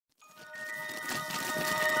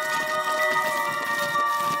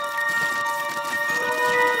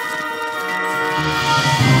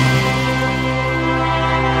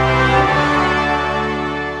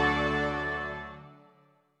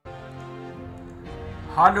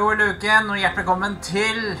Hallo luken, og hjertelig velkommen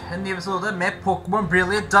til en ny episode med Pokémon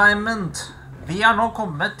Brilliant Diamond. Vi har nå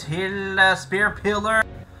kommet til Spear Pillar,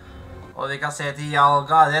 og vi kan se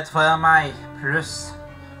Dialga rett foran meg, pluss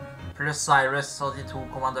Cyrus og de to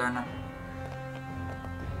kommandørene.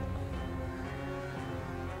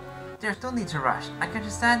 There's no need to rush. I can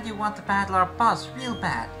understand you want to battle our boss real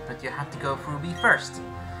bad, but you have to go through me first.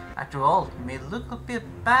 After all, you may look a bit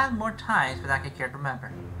bad more times than I can care to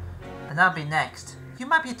remember. And I'll be next. You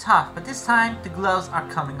might be tough, but this time the gloves are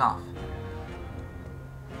coming off.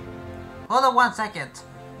 Hold on 1 second.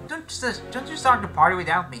 Don't you start the party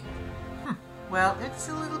without me. Well, it's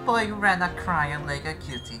the little boy who ran out crying like a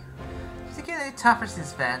cutie. If you get any tougher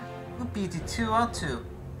since then, we'll beat you 2-on-2.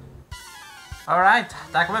 Alright,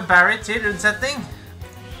 der kommer Barry til unnsetning.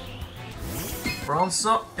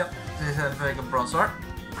 Bronzo. Ja, det er ikke Bronzor.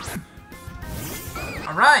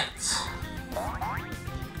 Alright.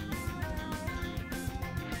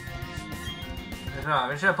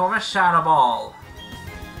 Vi kjører på med Shadow Ball.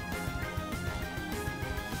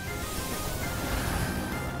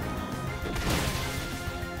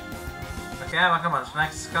 Ok, hva kan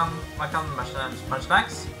Munchlax? Hva kan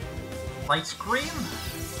Munchlax? Light Screen?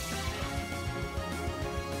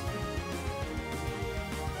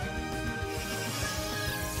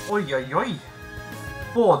 Oi, oi, oi.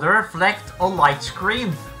 Både Reflect og Light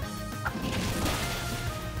Screen.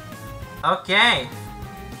 Ok.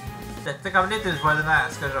 Dette kan bli litt utfordrende,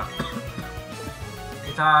 skal vi se.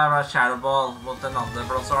 Vi tar Shadow Ball mot den andre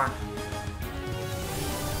blåsåren.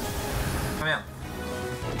 Kom igjen.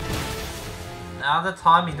 Ja, det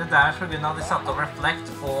tar mindre damage på grunn av at de satte opp Reflect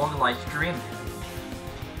og Light Screen.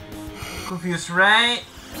 Confuse Ray.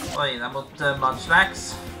 Oi, det er mot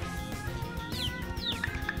Munchlax.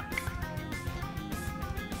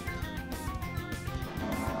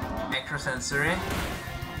 Extrasensory.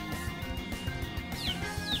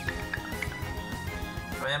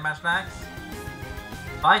 Kom igjen, Munchlax.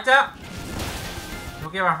 Fight, ja!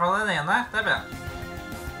 Tok i hvert fall den ene. Det er bra.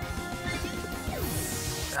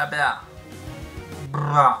 Det er bra.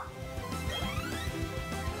 Bra.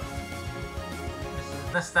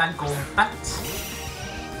 Neste er Golbat.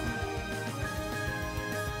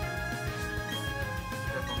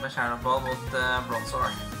 Det kommer Shadow Ball mot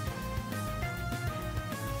Bronzor.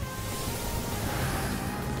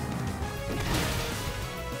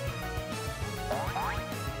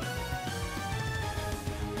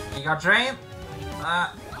 Giga Drain.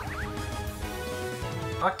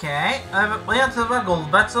 Ok. Og jeg tror det var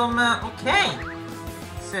Golbat som... Ok.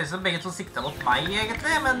 Ser ut som begge to siktet mot meg,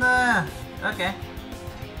 egentlig, men... Ok.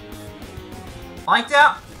 Fight, ja!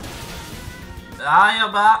 Bra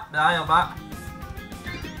jobba, bra jobba.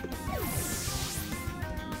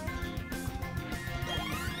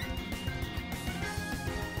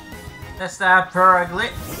 Neste er Purugly.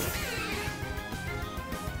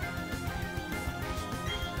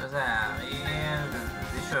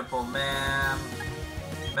 Vi kjører på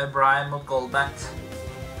med Brian mot Golbat.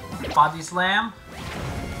 Body Slam.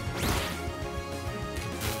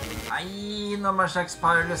 Nei, nå er slags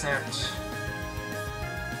paralysert.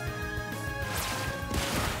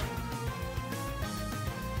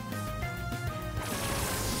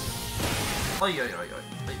 Oi, oi, oi, oi.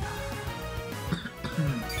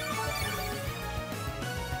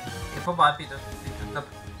 Jeg får bare bytte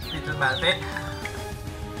ut Manaphy.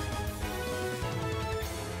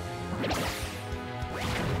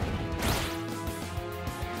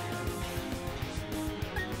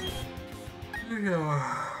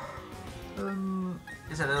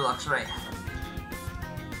 Vi setter det Luxray.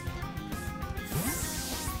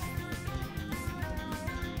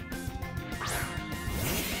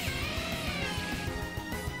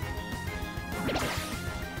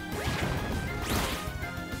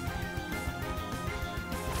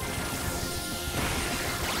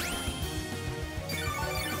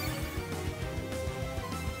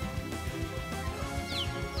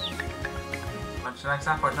 Munchlax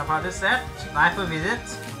er fortsatt paralysert. Nei,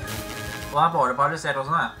 forvirret. Og er bare paralysert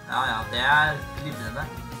også nå, ja. Ja, det er glimrende.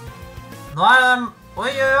 Nå er det...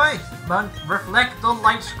 Oi, oi, oi. Men Reflect og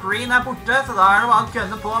Light Screen er borte, så da er det bare å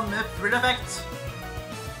kønne på med full effekt.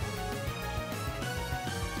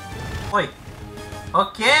 Oi.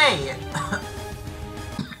 Ok.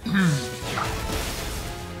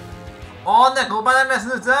 Nekkelbær er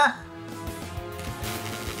nesten ute.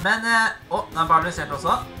 Men, den er paralysert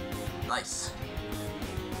også. Nice.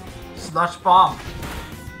 Slush Bomb.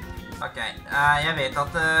 Ok, jeg vet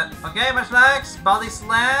at... Ok, Munchlax, Body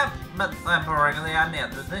Slam. Men Purugly er nede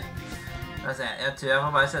under. Jeg tror jeg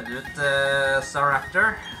får bare sette ut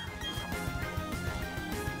Staraptor.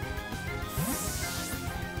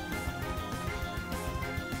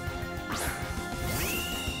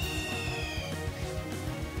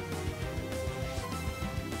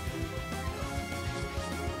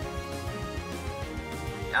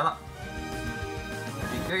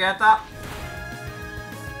 Det går greit da.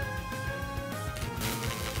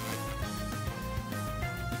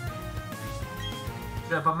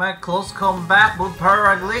 Kjør på med close combat mot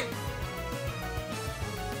Paragly.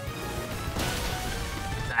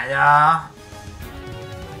 Der ja.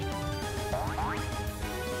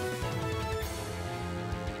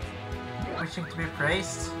 Wishing to be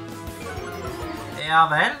praised. Ja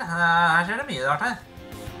vel, her skjer det mye rart her.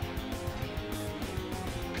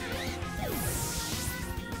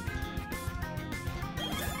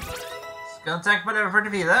 Skal du tenke på level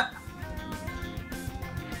 44?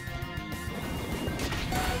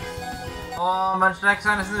 Og MrRobinhx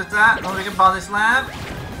er nesten ute. Nå bruker body slam.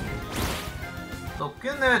 Tok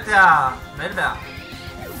hun ut, ja. Vel bra.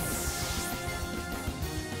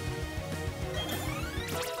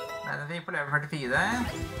 Men vi fikk på level 44.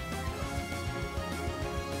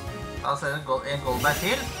 Da ser vi en goldback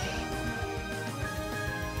til.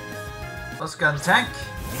 Og gun tank.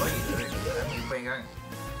 Oi, det er mye på en gang.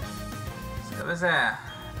 Skal vi se.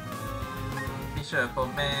 Vi kjører på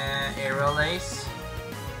med aerial ace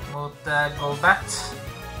mot goldbat.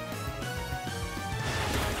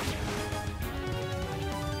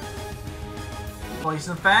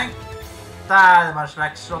 Poison fang. Der er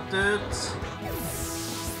MrRobinhx slått ut.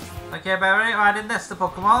 Ok, Barry, hva er din neste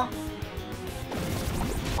Pokémon?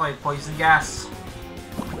 Oi, poison gas.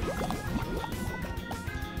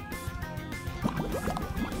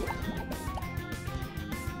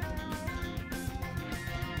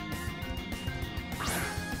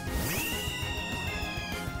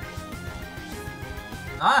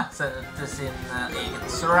 Sender til sin egen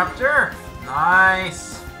Raptor.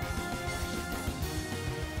 Nice.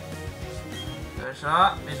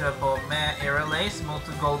 Vi kjører på med aerial ace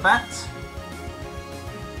mot goldbat.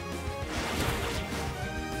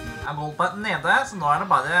 Er goldbaten nede, så nå er det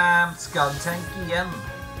bare skal tank igjen.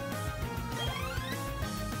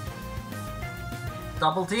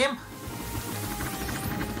 Double team.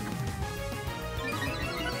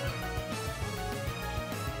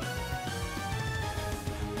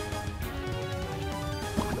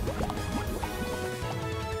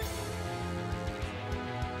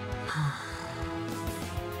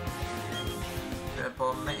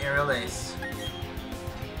 På med aerial ace.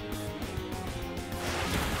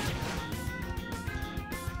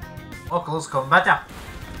 Og close combat, ja.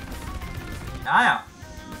 Ja.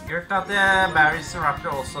 Kult at Barry's Raptor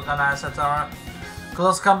også kan sette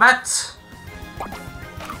close combat.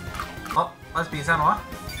 Hva spiser jeg nå?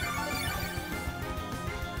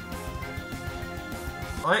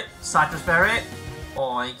 Oi, Citrus Berry.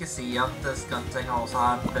 Ikke si at Skuntank også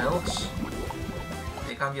har belch.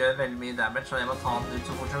 Det kan gjøre veldig mye damage, så jeg må ta den ut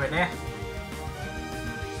så fort som veldig.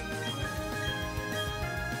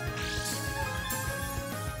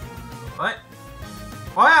 Oi.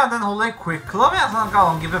 Ja, den holder en quick claw, ja, så han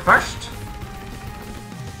kan angripe først.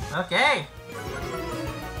 Ok.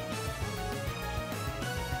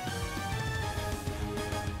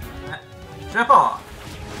 Kjør på.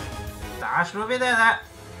 Der slo vi det.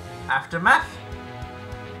 Aftermath.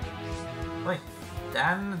 Oi, det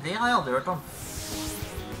har jeg aldri hørt om.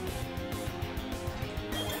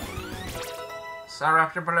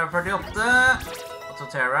 Raptor på level 48, og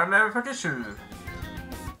Totera level 47.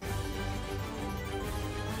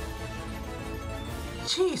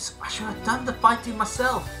 Jeez, I should have done the fighting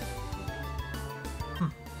myself.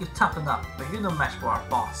 You're tough enough, but you're no match for our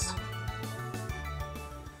boss.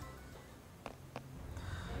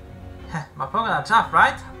 My Pokemon are tough,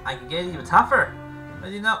 right? I can get even tougher.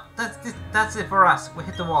 But you know, that's it for us. We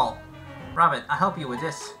hit the wall. Robin, I'll help you with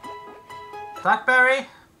this. Talk, Barry.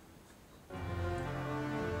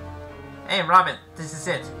 Hey, Robin, this is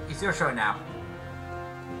it. It's your show now.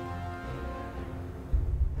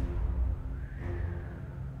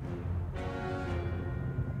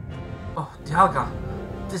 Oh, Dialga,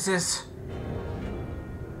 this is...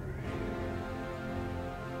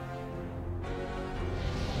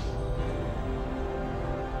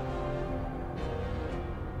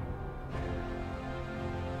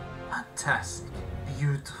 fantastic,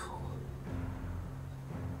 beautiful.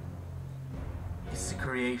 It's the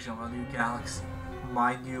creation of a new galaxy,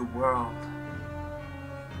 my new world.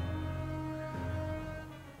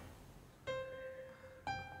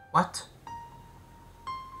 What?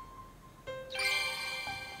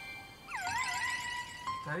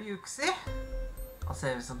 Det er Juxi. Og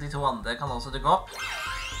ser vi som de to andre kan også dukke opp.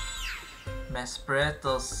 Mesprit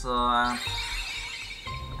og så...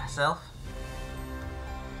 myself.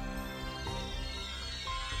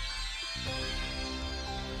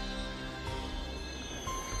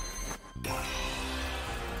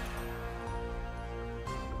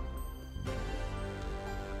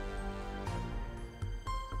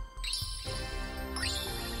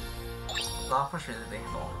 Da forsvinner de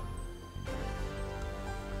nå.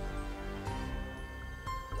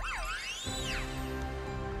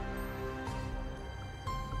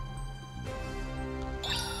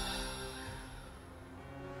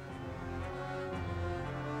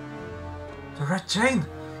 The red chain!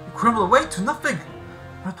 You crumble away to nothing!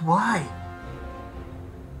 But why?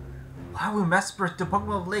 Why will Mesper, the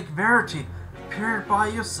Pokemon of Lake Verity, appear by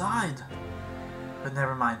your side? But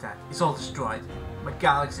never mind that. It's all destroyed. My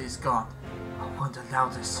galaxy is gone. I won't allow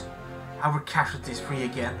this. I will capture these free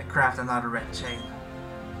again and craft another red chain.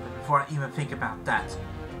 But before I even think about that,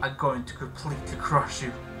 I'm going to completely crush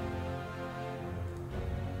you.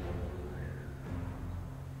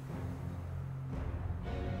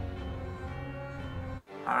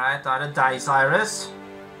 Alright, da er det deg, Cyrus.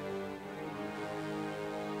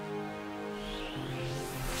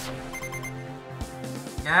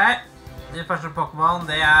 Ok, de første Pokémon,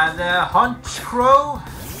 det er Honchkrow.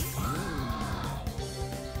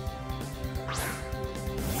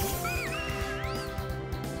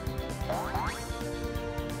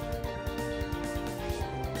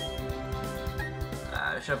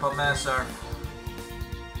 Vi kjører på med Surf.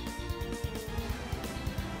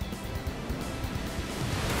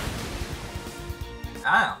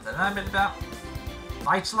 Ja, den er veldig bra.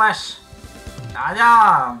 Night Slash.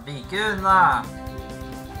 Ja, vike unna.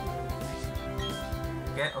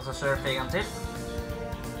 Ok, og så surf en gang til.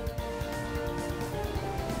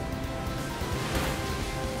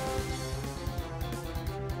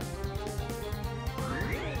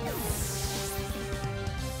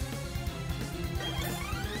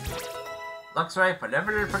 Luxray på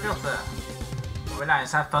level 48. Og vil lære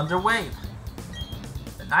seg Thunder Wave.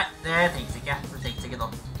 Nei, det trengs ikke. Det trengs ikke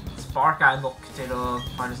nok. Spark er nok til å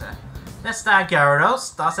bare se. Neste er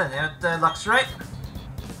Gyarados. Da sender jeg ut Luxray.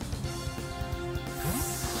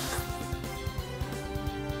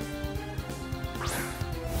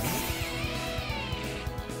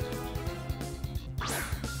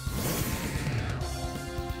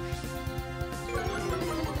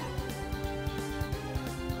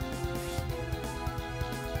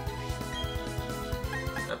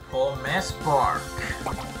 På med Spark.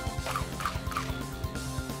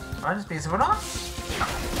 Hva er det den spiser for da?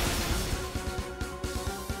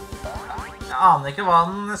 Jeg aner ikke hva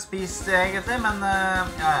den spiser egentlig, men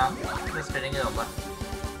ja, det spiller ingen rolle.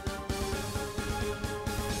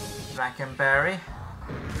 Vackenberry.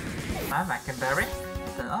 Hva er Vackenberry?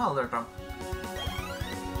 Den har jeg aldri hørt om.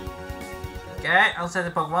 Ok, og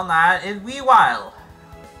tredje Pokémon er en Weavile.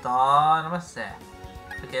 Da, la meg se.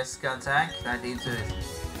 Ok, skal attack, det er din tur.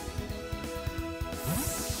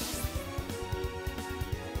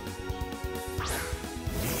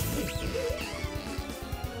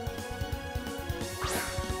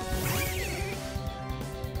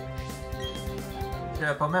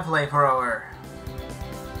 Kjør på med Flamethrower.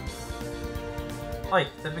 Oi,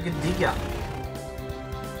 det blir ikke digg, ja.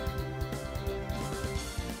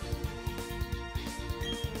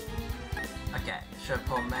 Ok, kjør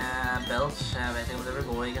på med Belch. Jeg vet ikke om det vil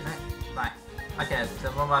gå, egentlig. Nei. Ok,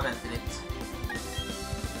 det må bare vente litt.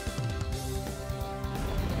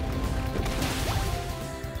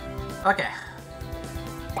 Ok.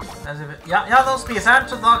 Ja, nå spiser den,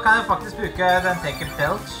 så da kan jeg faktisk bruke den tekken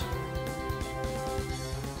Belch.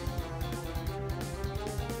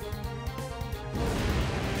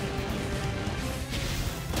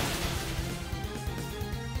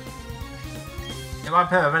 Jeg bare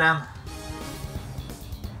prøver den.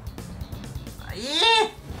 Nei!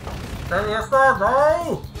 Seriøst da, nei!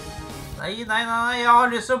 Nei, jeg har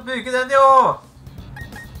lyst til å bruke den jo!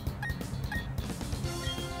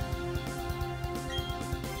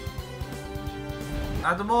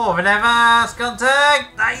 Nei, du må overleve,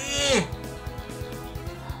 Skantek! Nei!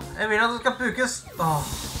 Jeg vil at du skal brukes...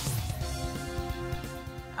 Åh.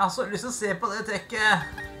 Jeg har så lyst til å se på det trekket.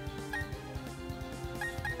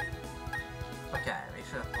 Ok, vi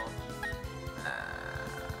kjører på.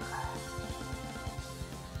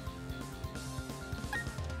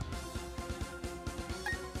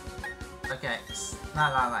 Ok, nei,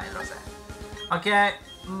 la oss se. Ok,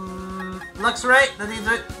 Luxray, det er din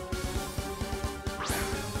tur.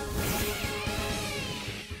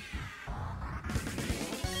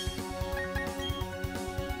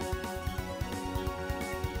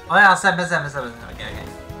 Åja, stemme. Ok.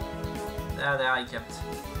 Det har jeg kjøpt.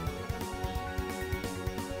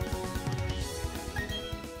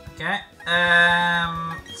 Ok,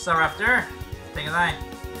 Staraptor, trenger deg.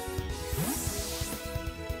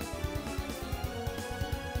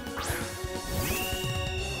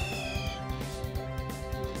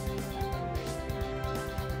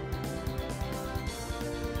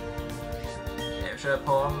 kjøre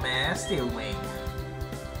på med Steel Wing.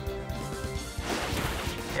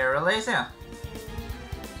 Air Relay, sier jeg.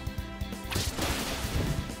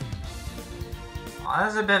 Ja, det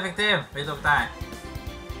er supereffektiv. Vi tok deg.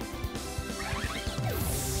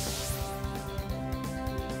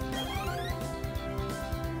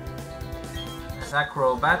 Det er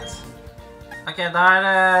Crobat. Ok, da er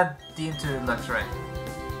det din tur, Luxray.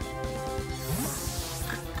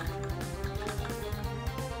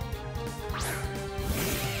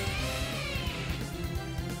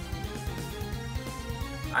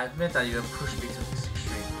 I admit that you have pushed me to this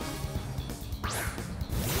extreme.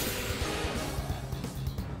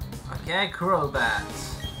 Okay, Crobat.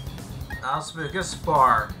 La oss bruke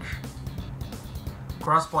Spark.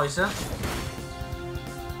 Cross Poison.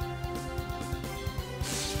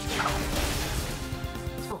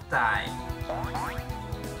 Tok deg.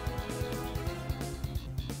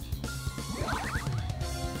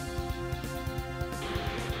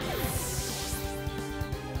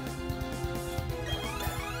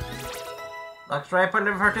 Luxray på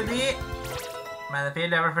level 49. Manaphy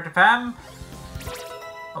level 45.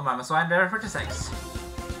 Og Mammothswine level 46.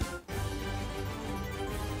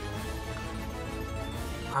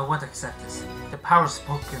 I won't accept this. The power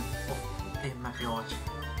spoken in my theology.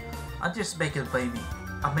 I'll just make it by me.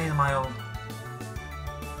 I made it my own.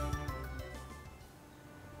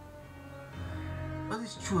 What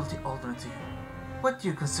is truly ultimate to you? What do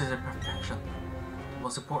you consider perfection? The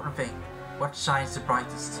most important thing. What shines the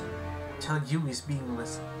brightest? Telling you is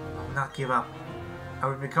meaningless. I will not give up. I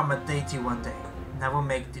will become a deity one day, and I will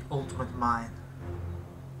make the ultimate mine.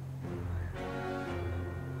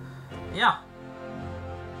 Yeah.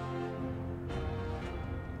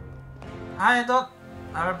 Hi, Don.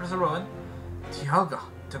 I'm MrRobin. Dialga,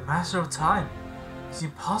 the master of time. It's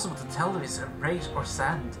impossible to tell if it's a rage or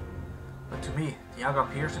sand. But to me, Dialga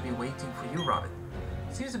appears to be waiting for you, Robin.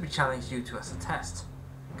 It seems to be challenging you two as a test.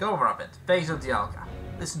 Go, Robin. Face of Dialga.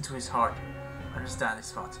 Listen to his heart. Understand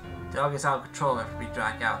his thought. Dialga is out of control after being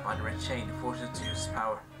dragged out by the red chain and forced to use his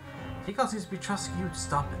power. He seems to be trusting you to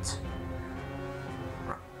stop it.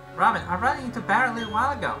 Robin, I ran into Baron a little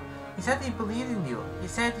while ago. He said he believed in you. He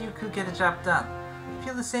said you could get the job done. I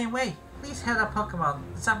feel the same way. Please head up Pokemon.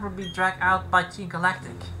 The son will be dragged out by Team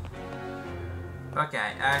Galactic. Ok,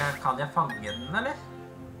 kan jeg fange den, eller?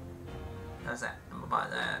 Skal vi se, jeg må bare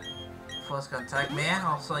få Skuntack med,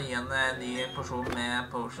 og så gi en ny porsjon med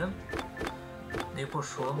potion. Ny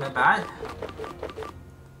porsjon med bær.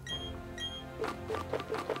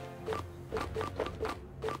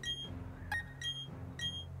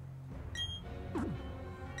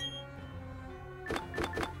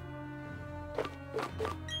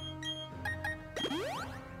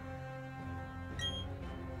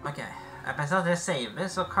 Ok, jeg pensar at det saver,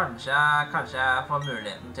 så kanskje jeg får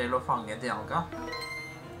muligheten til å fange Dialga.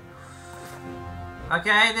 Ok,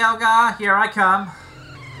 Dialga, here I come.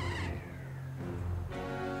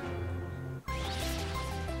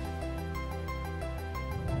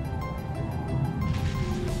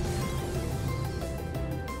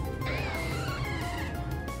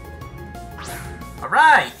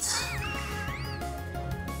 Alright!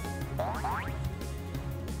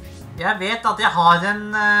 Jeg vet at jeg har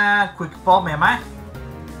en quickball med meg.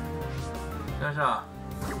 Skal vi se.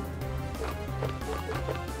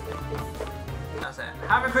 La oss se.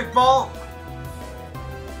 Have a quickball!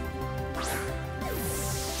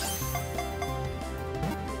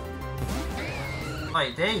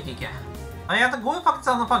 Oi, det gikk ikke. Oi, ja, det går jo faktisk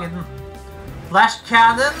an å fange den. Flash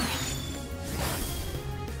Cannon.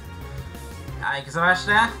 Ja, ikke så verst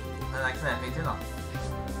det. Men det er ikke så effektivt da.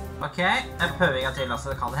 Ok, jeg prøver en gang til, altså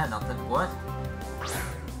det kan hende at det går.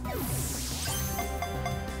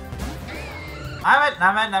 Nei vel.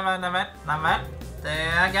 Det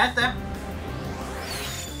er greit det.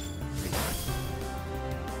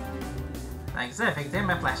 Det er ikke så effektivt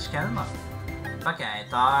med Flash Cannon da. Ok,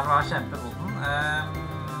 da var kjempemoden.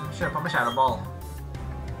 Kjør på med Shadow Ball.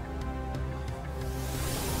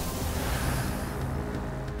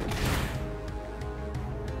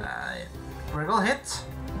 Critical hit.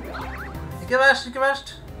 Ikke verst, ikke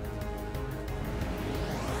verst.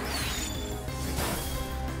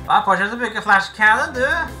 Bare fortsett å bruke Flash Cannon, du.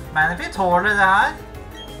 Manaphy tåler det her.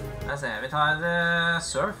 La oss se, vi tar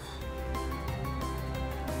Surf.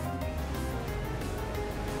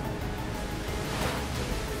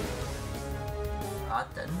 Ja,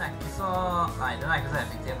 den er ikke så... Nei, den er ikke så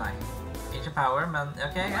effektiv, nei. Ikke power, men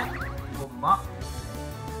ok, greit. Bomba.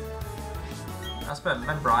 Jeg spør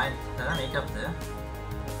med Brian. Den er mye kraftigere.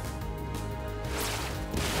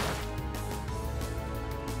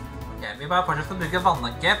 Ok, vi bare fortsetter å bruke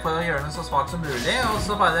vannangrep for å gjøre den så svak som mulig, og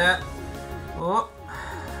så bare Og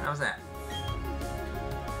la oss se.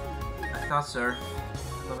 Jeg skal ha surf.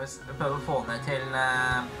 Så vi prøver å få ned til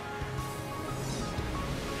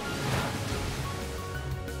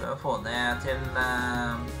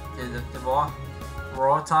dette nivå.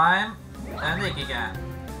 Raw time. Den liker ikke.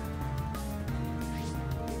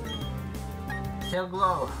 Til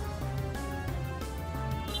glow.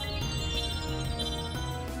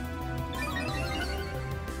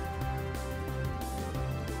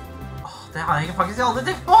 Det har jeg faktisk aldri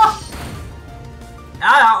tenkt på!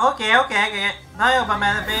 Ja, ok. Da jobber jeg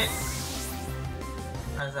med det, Fy.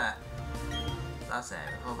 Skal vi se. Da ser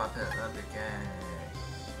vi. Vi får bare prøve å bruke...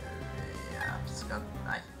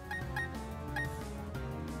 Nei.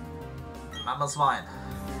 Mammas vine.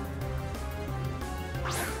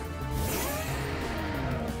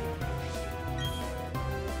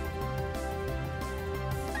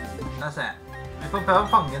 Skal vi se. Vi får prøve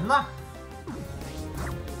å fange den, da.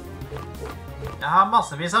 Jeg har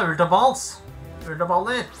massevis av ultraballer. Det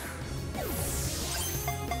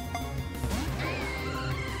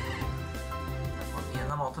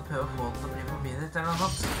var en måte å prøve å få den til å bli forvirret eller noe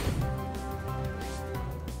sånt.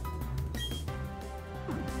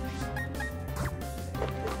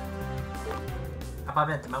 Jeg bare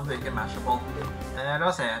venter med å bruke masherball. La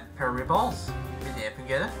oss se. Curry balls. Vil det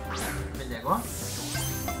fungere? Vil det gå?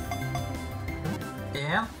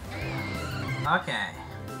 1. Ok.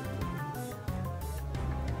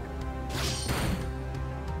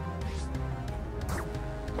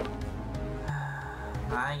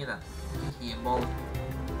 Nei, ikke den. Healball.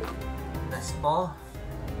 Nestball.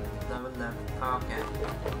 Double left. Ok.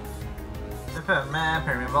 Vi prøver med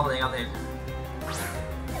Premierball en gang til.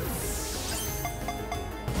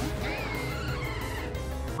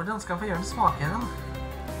 Hvordan skal jeg få gjøre den smakere, da?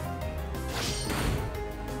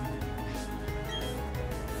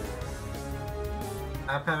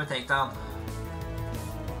 Jeg prøver takedown.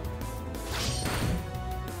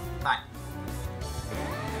 Nei.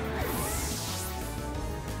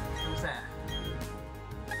 Skal vi se.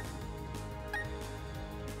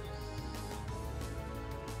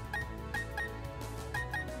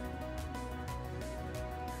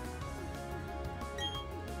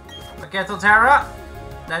 Ok, Totera.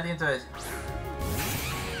 Det er din tur.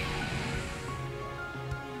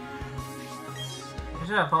 Vi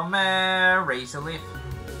kjører på med Razor Leaf.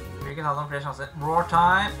 Vi vil ikke ta noen flere sjanser. Roar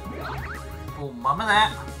time. Bomma med det.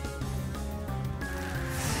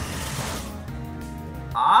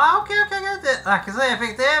 Ok, greit. Det er ikke så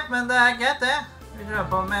effektivt, men det er greit det. Vi kjører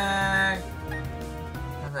på med...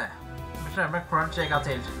 Vi kjører med Crunch en gang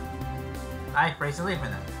til. Nei, Razor Leaf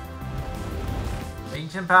mener jeg.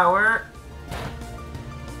 Ancient Power.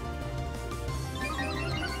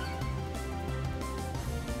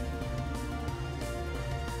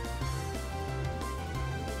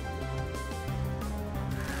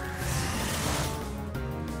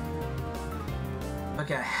 Ok.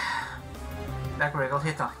 Det er critical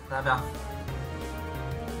hit da. Det er bra.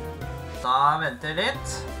 Da venter vi litt.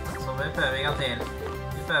 Så må vi prøve en gang til.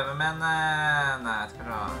 Vi prøver med en... Nei, jeg skal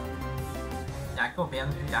prøve... Jeg er ikke oppe i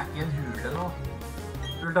en... Jeg er ikke i en hule nå.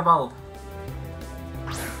 Ultraball.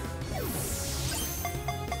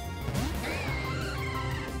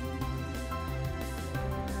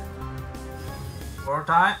 More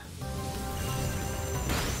time.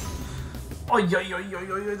 Oi,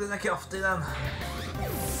 den er kraftig, den.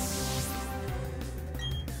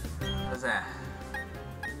 Skal vi se.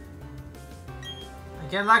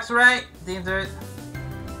 Ok, Laxray, din tur.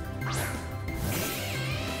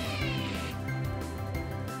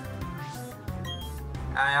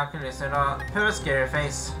 Jeg har ikke lyst til å prøve Scary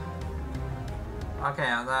Face. Ok,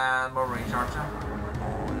 ja, det er bare recharge.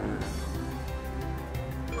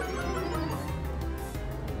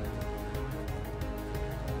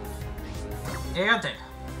 En gang til.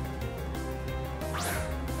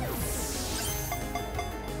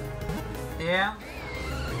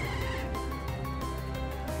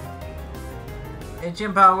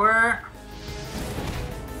 Ancient Power.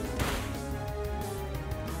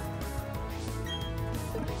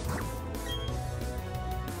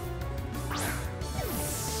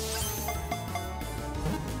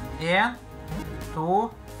 En,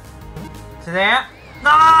 to, tre.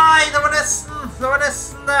 Nei, det var nesten! Det var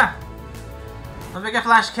nesten det! Nå bruker jeg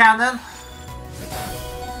Flash Cannon.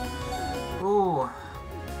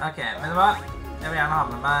 Ok, men hva? Jeg vil gjerne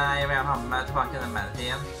ha med meg tilbake til den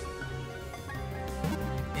manatien.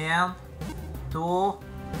 En, to,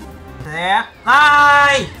 tre.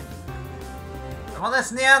 Nei! Det var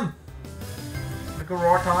nesten igjen! Bruker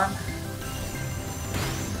Roar time.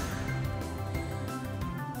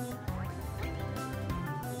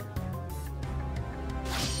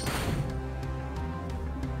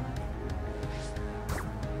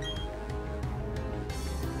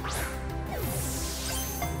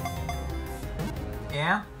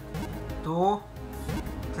 1, 2,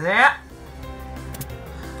 3.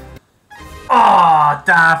 Åh,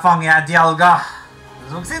 der fanger jeg Dialga.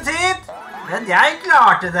 Det tok sin tid, men jeg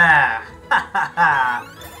klarte det.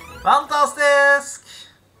 Fantastisk.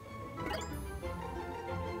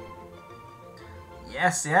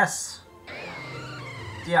 Yes.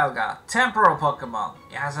 Dialga, temporal Pokemon.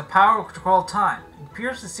 It has a power to control time. It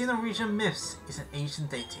appears the Sinnoh region myths is an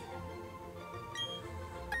ancient deity.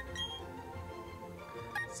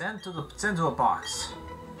 Send to a box.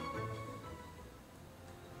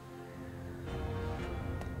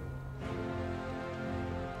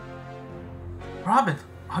 Robin,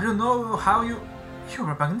 I don't know how you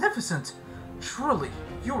were magnificent. Truly,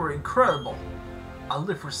 you were incredible. I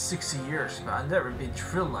lived for 60 years, but I've never been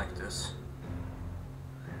thrilled like this.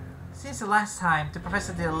 Since the last time, the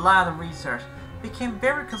professor did a lot of research. Became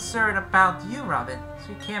very concerned about you, Robin.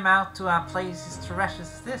 So he came out to a place as trash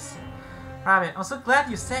as this. Robin, I'm so glad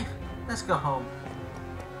you're safe. Let's go home.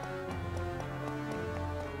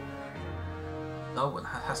 No one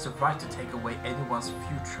has the right to take away anyone's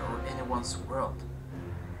future or anyone's world.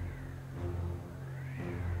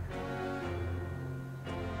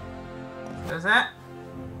 Skal vi se.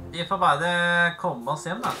 Vi får bare komme oss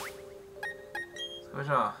hjem da. Skal vi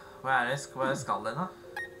se. Hva er det skal det da?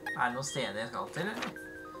 Er det noen steder jeg skal til, eller?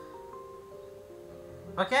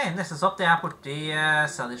 Ok, neste stopp det er borte i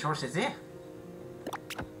Sunny Shore City.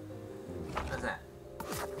 Skal vi se.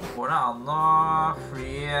 Går det an å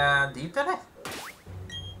fly dit, eller?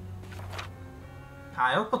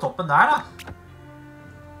 Jeg er jo på toppen der, da.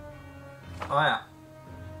 Åja.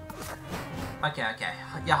 Ok.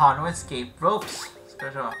 Jeg har noen escape ropes. Skal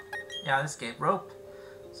vi se. Jeg har en escape rope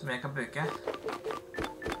som jeg kan bruke.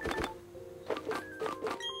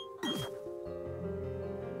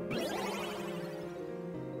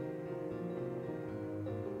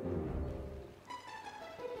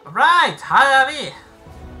 Alright, her er vi!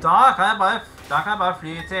 Da kan jeg bare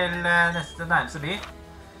fly til nærmeste by.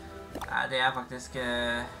 Det er faktisk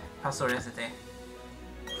Pastoria City.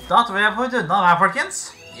 Da tror jeg på rundt av her,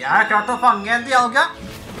 folkens. Jeg har klart å fange en Dialga.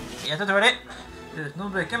 Helt utrolig. Uten å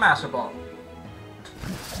bruke masterball.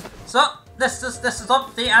 Så, neste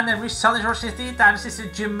stopp, det er nemlig Sunny Shore City, der den siste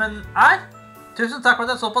gymmen er. Tusen takk for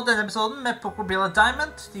at dere så på denne episoden med Pokéball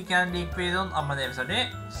Diamond. De kan like videoen, abonnere hvis dere er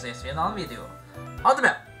ny, så ses vi i en annen video. Ha det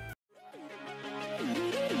bra!